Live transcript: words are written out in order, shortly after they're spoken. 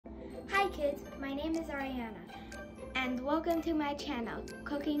kids, my name is Arianna, and welcome to my channel,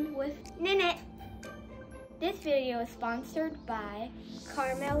 Cooking with Nanay. This video is sponsored by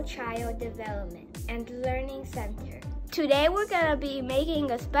Carmel Child Development and Learning Center. Today we're gonna be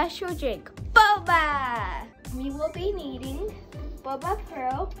making a special drink, boba! We will be needing boba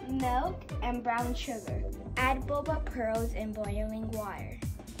pearl, milk, and brown sugar. Add boba pearls in boiling water.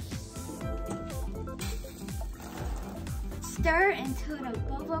 Stir until the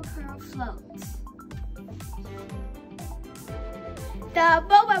boba pearl floats. The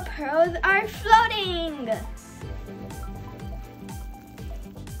boba pearls are floating!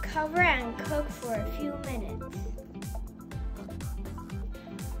 Cover and cook for a few minutes.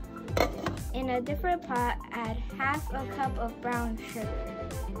 In a different pot, add half a cup of brown sugar.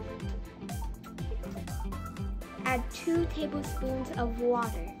 Add 2 tablespoons of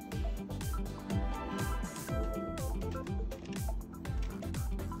water.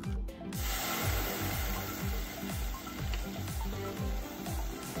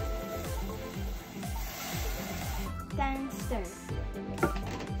 Then stir.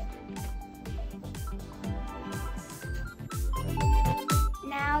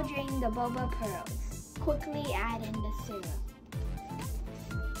 Now drain the boba pearls. Quickly add in the syrup.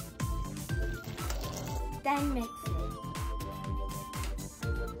 Then mix it.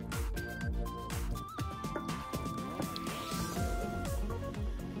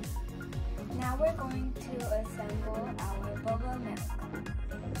 Now we're going to assemble our boba milk.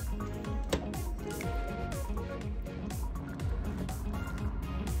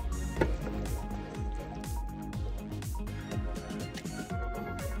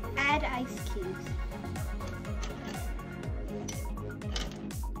 Add ice cubes.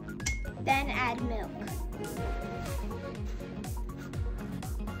 Then add milk.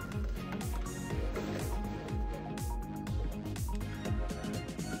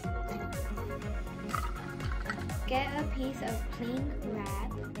 Get a piece of clean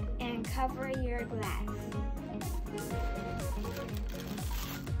wrap and cover your glass.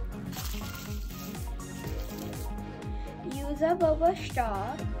 Use a boba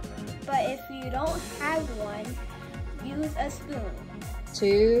straw, but if you don't have one, use a spoon.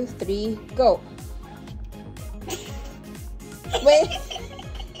 2, 3, go. Wait.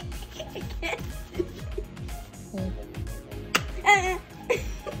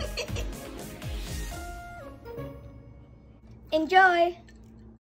 Enjoy!